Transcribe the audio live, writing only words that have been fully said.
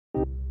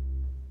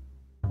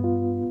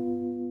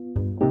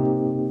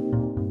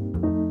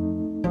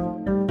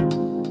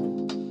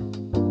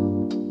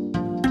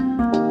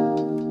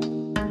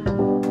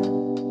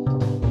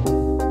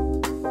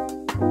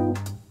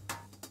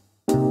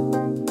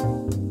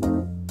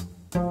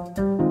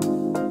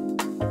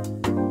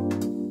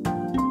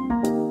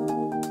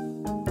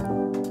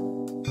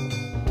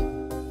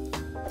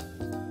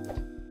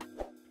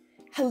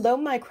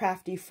Hello, my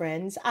crafty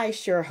friends. I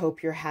sure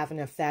hope you're having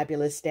a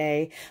fabulous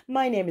day.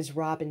 My name is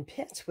Robyn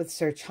Pitts with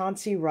Sir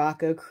Chauncey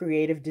Rocco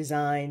Creative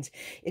Designs.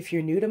 If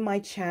you're new to my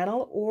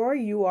channel or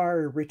you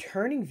are a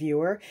returning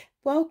viewer,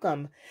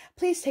 welcome.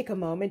 Please take a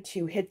moment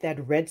to hit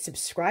that red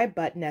subscribe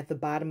button at the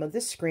bottom of the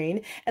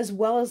screen, as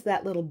well as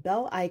that little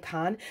bell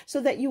icon,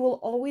 so that you will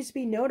always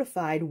be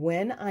notified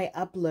when I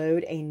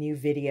upload a new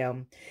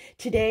video.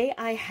 Today,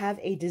 I have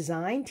a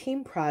design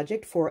team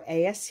project for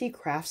ASC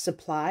Craft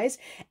Supplies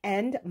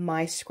and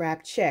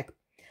MYSCRAPCHICK.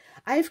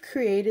 I've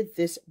created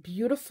this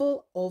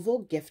beautiful oval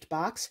gift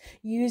box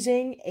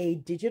using a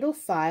digital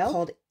file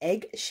called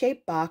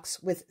Egg-Shaped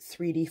Box with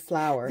 3D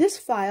Flower. This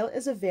file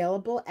is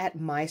available at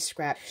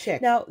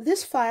MYSCRAPCHICK. Now,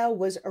 this file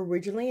was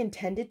originally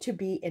intended to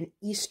be an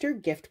Easter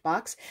gift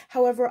box.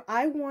 However,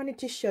 I wanted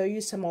to show you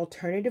some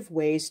alternative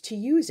ways to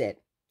use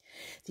it.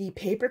 The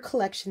paper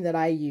collection that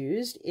I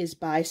used is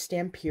by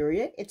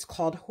Stamperia. It's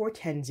called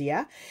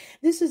Hortensia.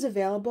 This is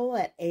available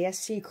at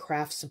ASC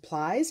Craft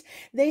Supplies.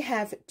 They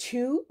have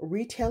 2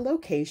 retail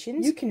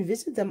locations. You can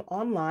visit them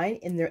online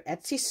in their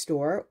Etsy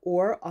store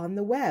or on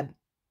the web.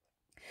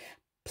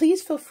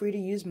 Please feel free to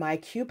use my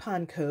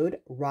coupon code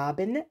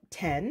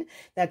ROBYN10,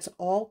 that's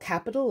all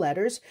capital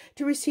letters,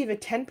 to receive a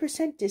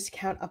 10%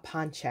 discount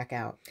upon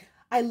checkout.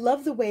 I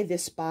love the way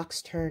this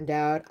box turned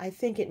out. I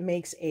think it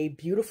makes a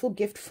beautiful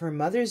gift for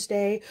Mother's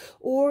Day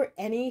or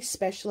any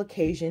special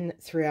occasion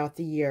throughout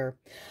the year.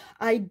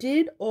 I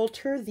did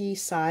alter the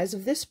size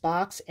of this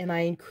box and I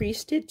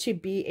increased it to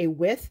be a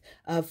width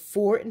of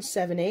 4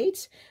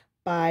 7/8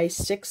 by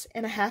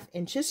 6.5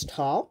 inches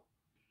tall.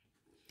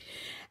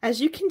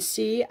 As you can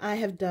see, I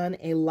have done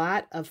a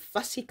lot of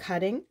fussy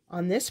cutting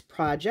on this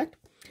project.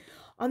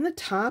 On the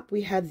top,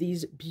 we have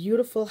these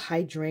beautiful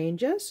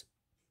hydrangeas.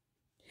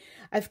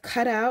 I've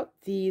cut out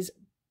these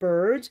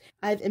birds.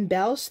 I've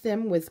embellished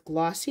them with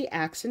glossy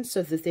accents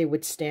so that they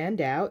would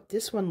stand out.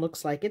 This one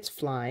looks like it's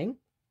flying.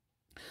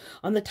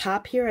 On the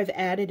top here, I've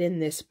added in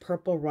this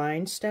purple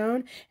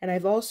rhinestone, and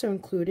I've also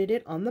included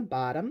it on the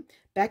bottom.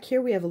 Back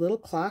here, we have a little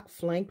clock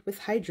flanked with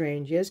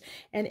hydrangeas,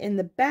 and in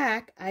the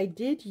back, I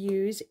did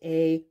use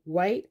a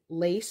white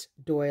lace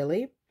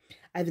doily.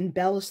 I've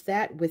embellished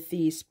that with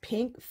these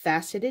pink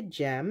faceted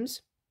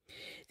gems.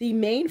 The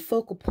main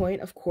focal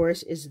point, of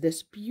course, is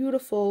this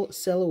beautiful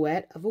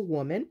silhouette of a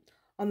woman.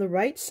 On the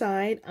right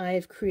side,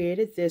 I've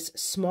created this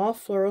small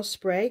floral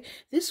spray.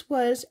 This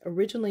was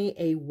originally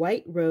a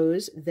white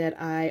rose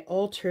that I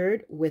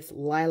altered with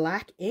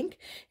lilac ink,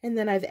 and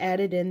then I've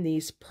added in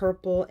these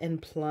purple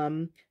and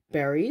plum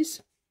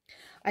berries.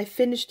 I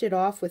finished it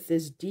off with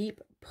this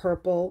deep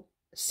purple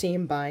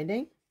seam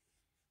binding.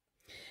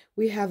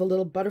 We have a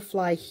little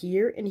butterfly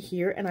here,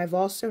 and I've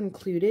also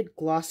included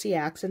glossy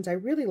accents. I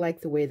really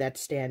like the way that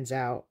stands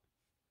out.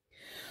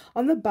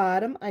 On the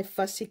bottom, I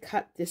fussy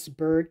cut this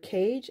bird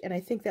cage, and I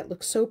think that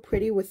looks so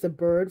pretty with the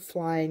bird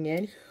flying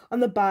in. On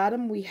the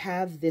bottom, we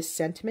have this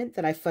sentiment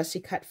that I fussy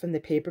cut from the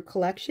paper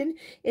collection.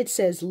 It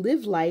says,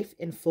 "Live life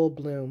in full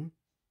bloom."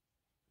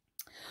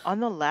 On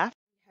the left,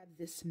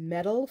 this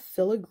metal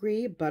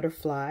filigree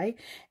butterfly,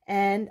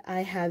 and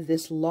I have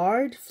this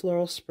large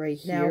floral spray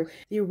here. Now,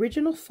 the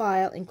original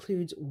file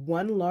includes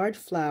 1 large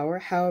flower.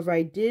 However,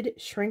 I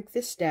did shrink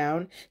this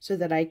down so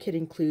that I could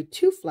include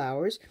 2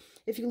 flowers.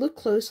 If you look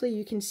closely,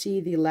 you can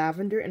see the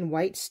lavender and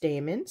white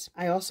stamens.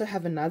 I also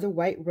have another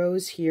white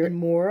rose here and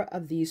more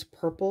of these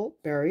purple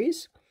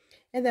berries.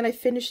 And then I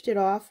finished it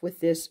off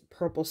with this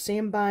purple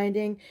seam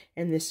binding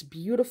and this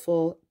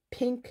beautiful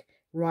pink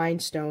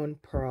rhinestone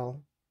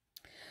pearl.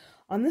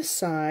 On the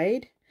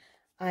side,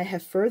 I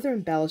have further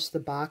embellished the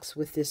box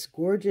with this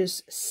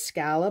gorgeous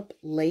scallop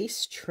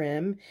lace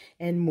trim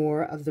and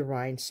more of the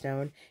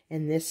rhinestone,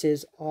 and this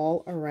is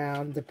all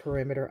around the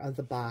perimeter of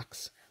the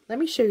box. Let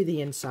me show you the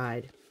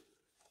inside.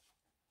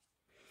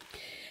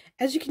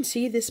 As you can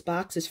see, this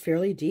box is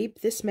fairly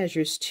deep. This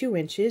measures 2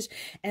 inches,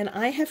 and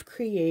I have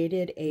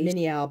created a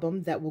mini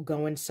album that will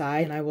go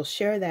inside, and I will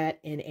share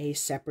that in a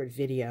separate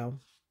video.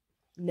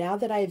 Now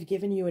that I have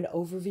given you an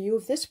overview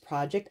of this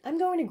project, I'm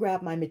going to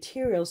grab my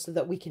materials so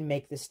that we can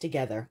make this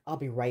together. I'll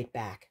be right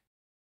back.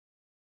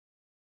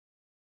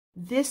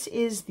 This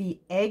is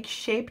the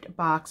egg-shaped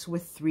box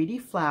with 3D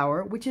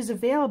flower, which is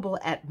available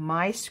at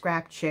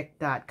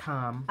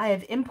MyScrapChick.com. I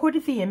have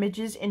imported the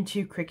images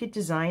into Cricut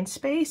Design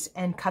Space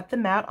and cut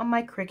them out on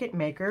my Cricut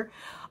Maker.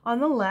 On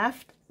the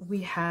left,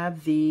 we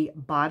have the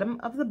bottom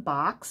of the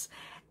box,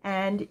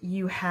 and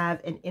you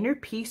have an inner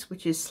piece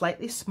which is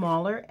slightly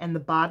smaller and the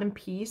bottom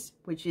piece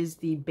which is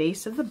the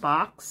base of the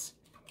box,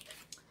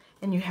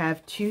 and you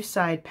have 2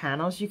 side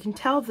panels. You can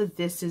tell that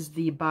this is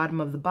the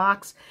bottom of the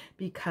box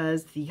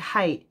because the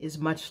height is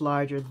much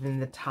larger than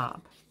the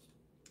top.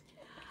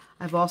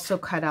 I've also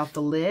cut out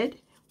the lid.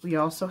 We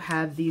also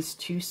have these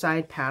 2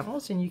 side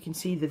panels, and you can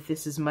see that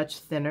this is much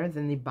thinner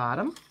than the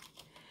bottom.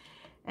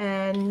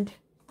 And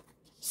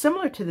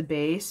similar to the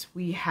base,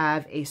 we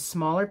have a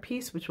smaller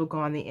piece which will go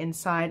on the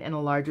inside and a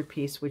larger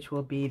piece which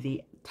will be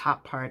the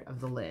top part of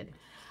the lid.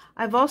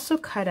 I've also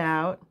cut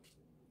out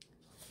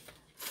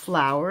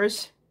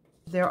flowers.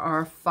 There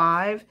are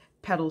 5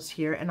 petals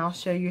here, and I'll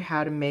show you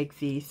how to make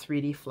the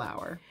 3D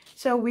flower.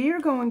 So we are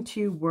going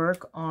to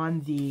work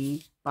on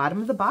the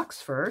bottom of the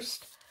box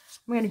first.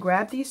 I'm going to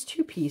grab these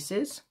two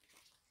pieces,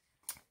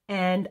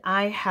 and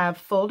I have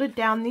folded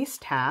down these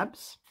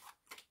tabs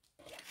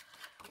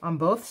on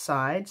both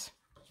sides.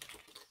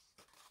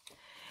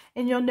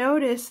 And you'll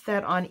notice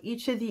that on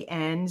each of the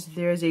ends,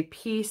 there's a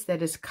piece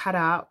that is cut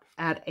out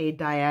at a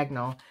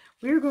diagonal.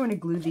 We're going to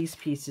glue these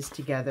pieces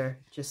together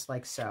just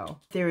like so.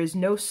 There is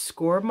no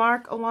score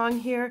mark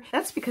along here.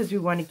 That's because we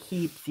want to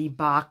keep the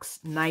box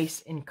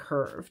nice and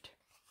curved.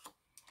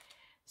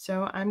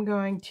 So I'm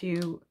going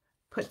to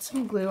put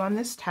some glue on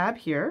this tab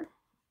here,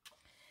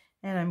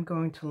 and I'm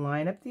going to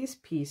line up these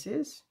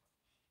pieces.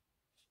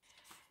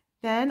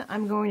 Then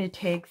I'm going to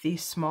take the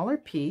smaller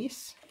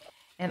piece,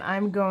 and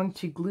I'm going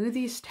to glue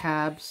these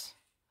tabs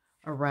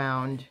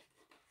around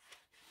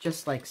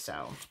just like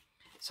so.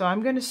 So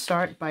I'm going to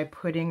start by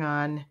putting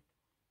on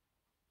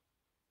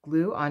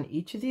glue on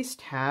each of these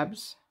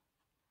tabs.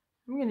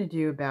 I'm going to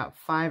do about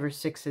 5 or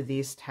 6 of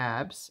these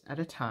tabs at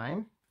a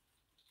time.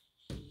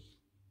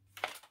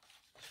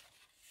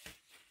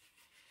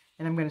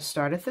 And I'm going to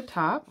start at the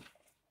top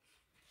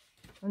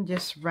and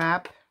just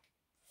wrap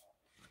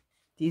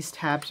these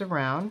tabs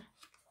around.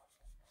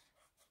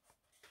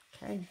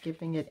 Okay,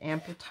 giving it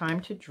ample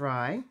time to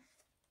dry.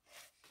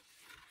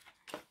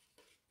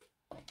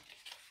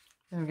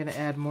 And I'm going to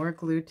add more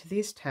glue to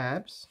these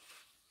tabs.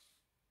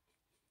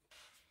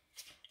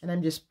 And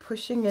I'm just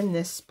pushing in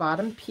this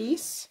bottom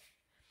piece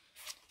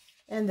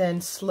and then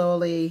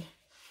slowly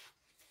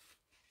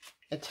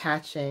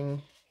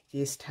attaching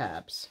these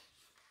tabs.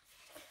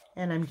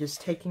 And I'm just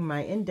taking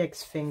my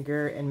index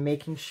finger and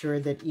making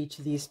sure that each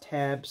of these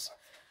tabs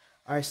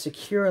are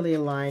securely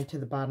aligned to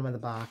the bottom of the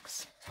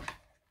box.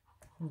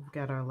 We've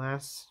got our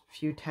last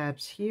few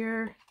tabs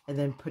here, and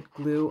then put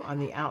glue on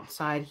the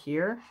outside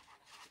here.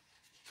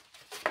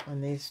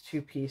 And these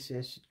two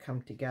pieces should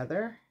come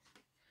together.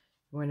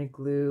 I'm going to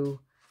glue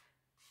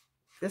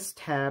this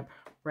tab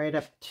right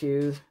up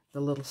to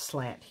the little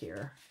slant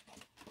here.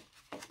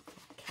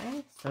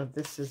 Okay, so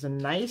this is a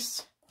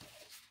nice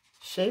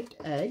shaped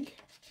egg.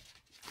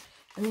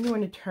 And then you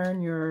want to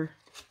turn your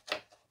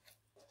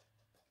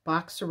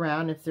box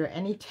around. If there are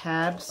any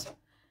tabs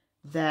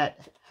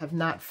that have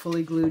not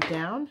fully glued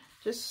down,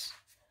 just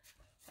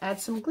add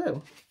some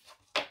glue.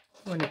 You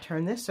want to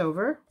turn this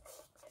over,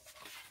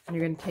 and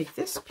you're going to take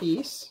this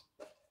piece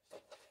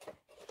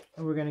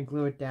and we're going to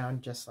glue it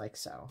down just like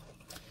so.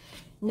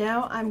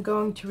 Now I'm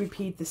going to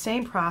repeat the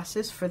same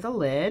process for the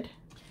lid.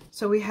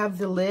 So we have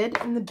the lid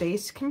and the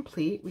base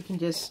complete. We can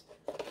just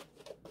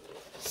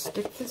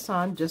stick this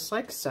on just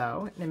like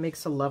so, and it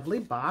makes a lovely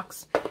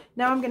box.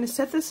 Now I'm going to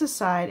set this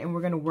aside, and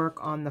we're going to work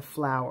on the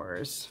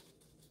flowers.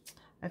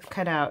 I've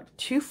cut out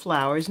 2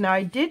 flowers. Now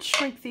I did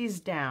shrink these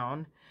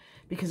down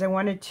because I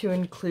wanted to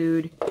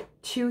include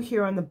 2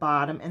 here on the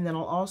bottom, and then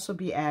I'll also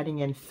be adding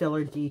in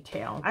filler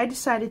detail. I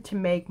decided to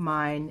make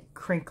mine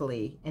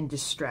crinkly and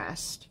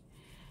distressed.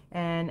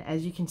 And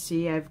as you can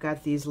see, I've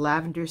got these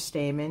lavender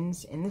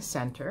stamens in the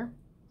center.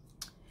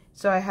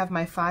 So I have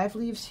my 5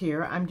 leaves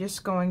here. I'm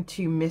just going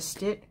to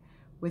mist it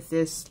with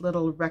this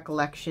little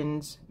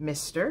Recollections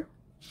mister.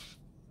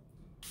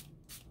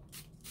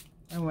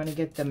 I want to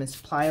get them as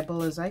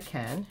pliable as I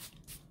can.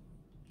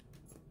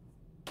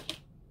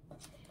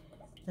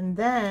 And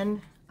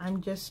then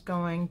I'm just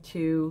going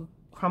to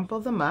crumple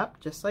them up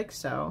just like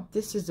so.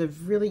 This is a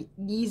really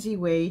easy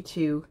way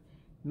to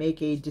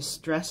make a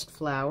distressed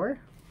flower.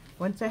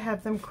 Once I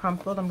have them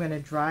crumpled, I'm going to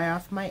dry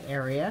off my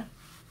area.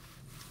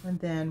 And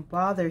then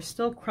while they're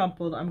still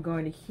crumpled, I'm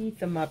going to heat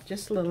them up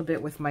just a little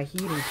bit with my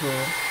heating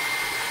tool.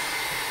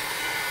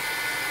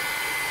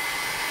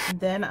 And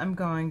then I'm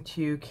going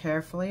to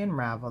carefully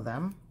unravel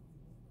them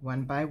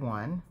one by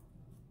one.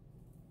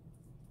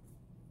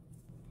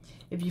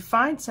 If you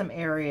find some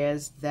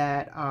areas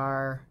that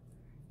are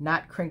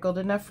not crinkled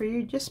enough for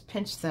you, just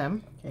pinch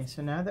them. Okay,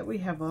 so now that we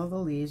have all the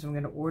leaves, I'm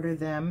going to order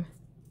them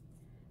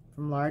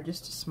from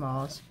largest to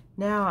smallest.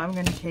 Now I'm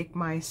going to take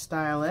my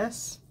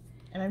stylus,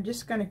 and I'm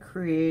just going to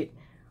create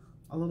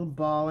a little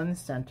ball in the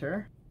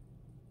center.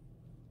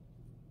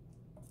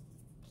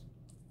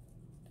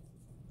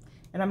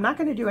 And I'm not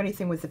going to do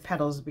anything with the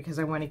petals because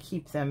I want to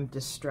keep them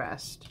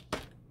distressed.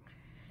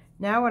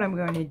 Now what I'm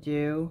going to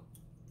do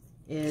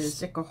is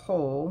stick a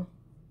hole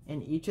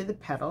in each of the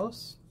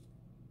petals.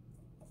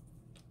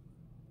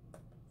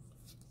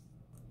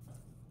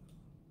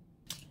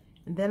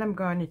 And then I'm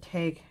going to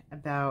take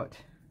about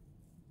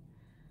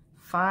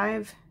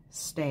 5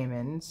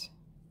 stamens.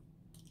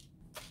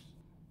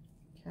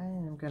 Okay,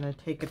 and I'm going to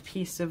take a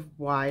piece of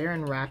wire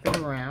and wrap it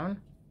around.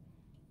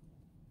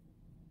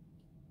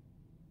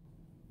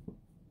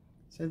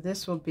 So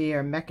this will be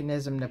our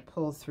mechanism to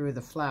pull through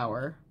the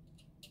flower,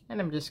 and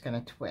I'm just going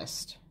to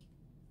twist.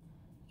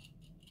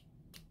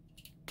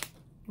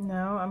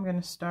 Now I'm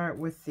going to start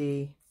with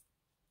the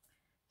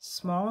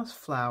smallest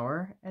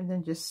flower and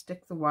then just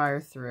stick the wire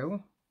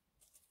through.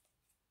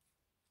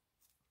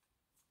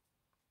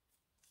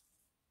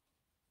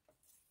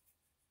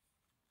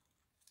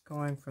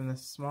 going from the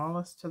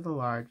smallest to the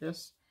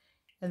largest,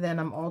 and then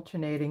I'm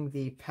alternating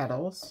the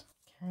petals.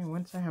 Okay,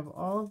 once I have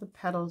all of the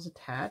petals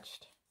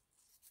attached,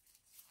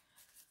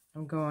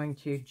 I'm going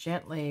to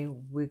gently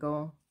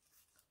wiggle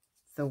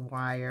the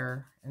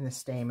wire and the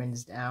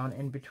stamens down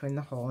in between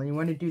the hole. And you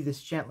want to do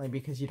this gently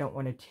because you don't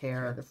want to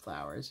tear the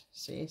flowers.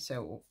 See,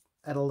 so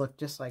it'll look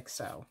just like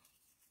so.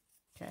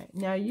 Okay,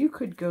 now you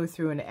could go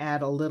through and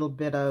add a little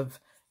bit of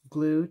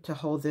glue to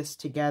hold this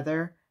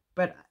together,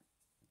 but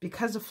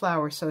because the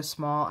flower is so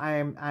small,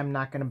 I'm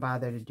not going to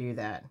bother to do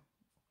that.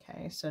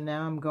 Okay, so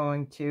now I'm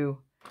going to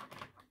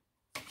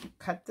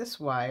cut this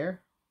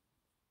wire,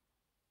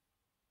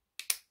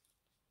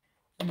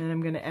 and then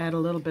I'm going to add a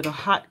little bit of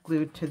hot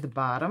glue to the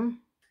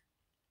bottom.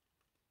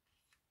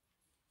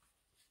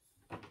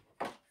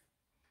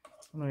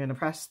 I'm going to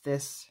press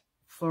this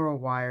floral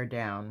wire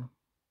down.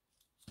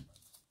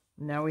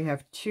 Now we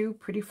have two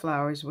pretty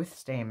flowers with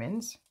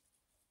stamens.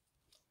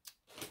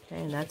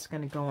 Okay, and that's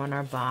going to go on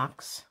our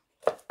box,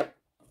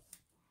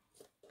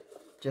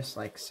 just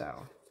like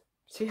so.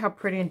 See how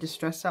pretty and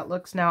distressed that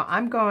looks? Now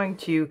I'm going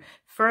to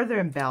further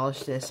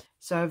embellish this.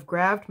 So I've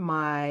grabbed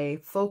my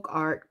Folk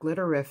Art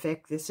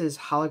Glitterific. This is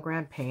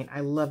hologram paint. I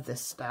love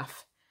this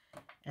stuff.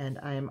 And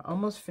I am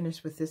almost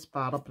finished with this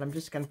bottle, but I'm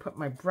just going to put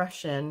my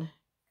brush in,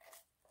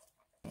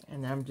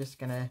 and I'm just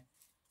going to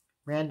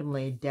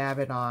randomly dab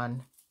it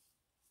on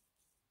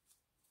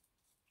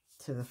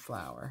to the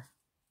flower.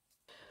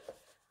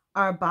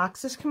 Our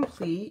box is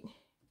complete,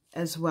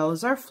 as well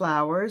as our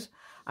flowers.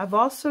 I've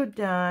also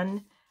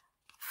done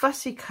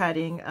fussy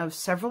cutting of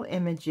several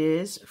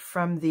images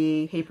from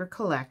the paper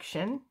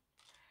collection,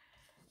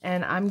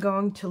 and I'm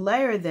going to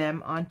layer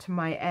them onto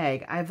my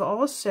egg. I've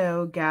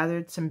also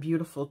gathered some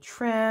beautiful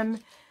trim,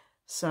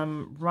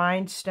 some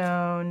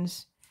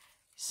rhinestones,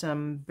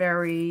 some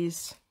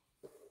berries.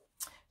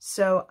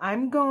 So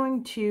I'm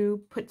going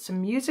to put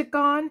some music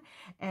on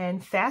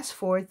and fast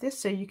forward this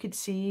so you could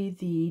see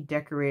the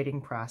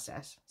decorating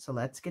process. So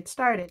let's get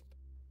started.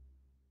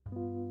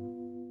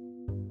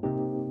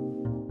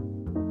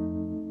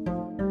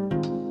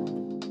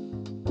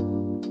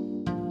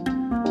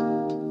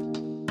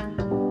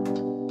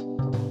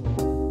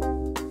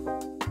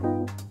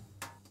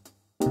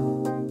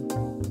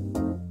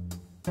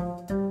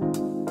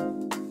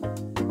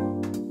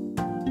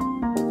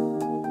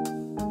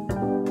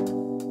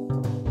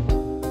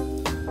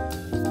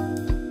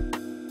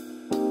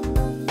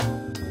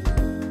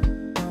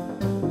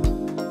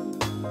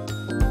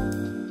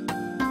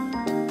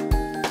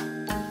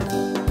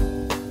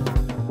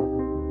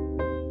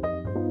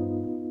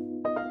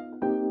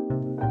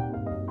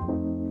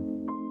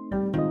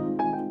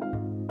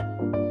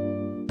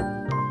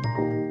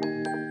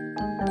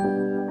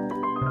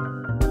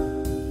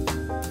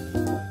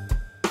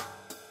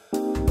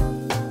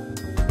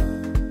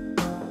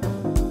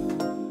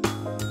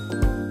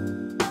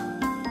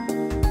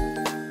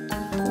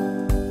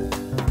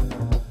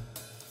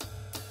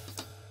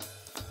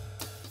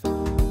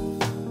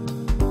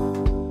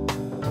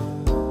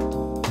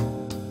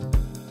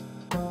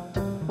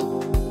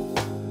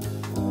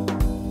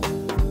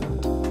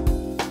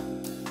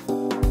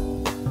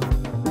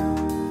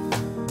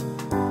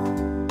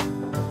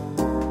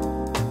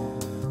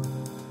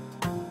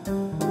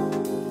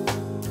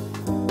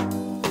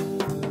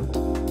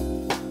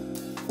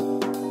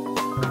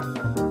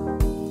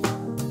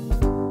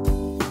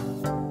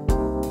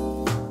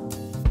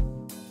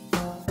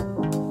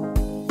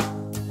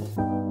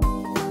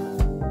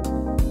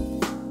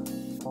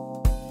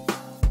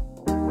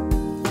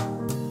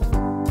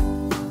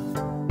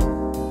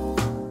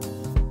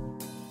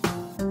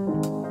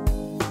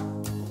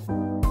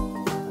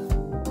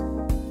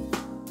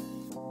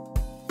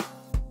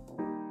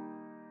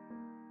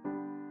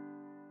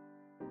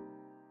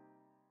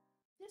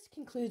 This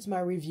concludes my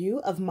review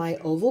of my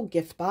oval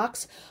gift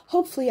box.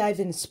 Hopefully I've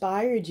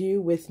inspired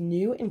you with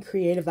new and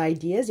creative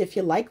ideas. If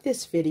you like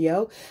this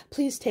video,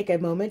 please take a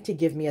moment to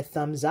give me a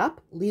thumbs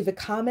up, leave a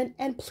comment,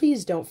 and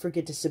please don't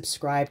forget to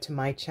subscribe to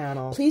my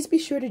channel. Please be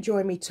sure to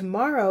join me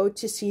tomorrow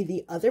to see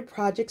the other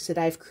projects that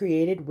I've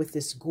created with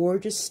this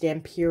gorgeous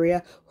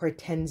Stamperia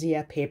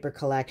Hortensia paper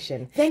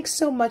collection. Thanks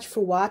so much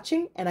for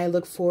watching, and I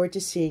look forward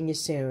to seeing you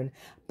soon.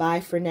 Bye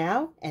for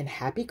now, and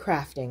happy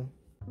crafting.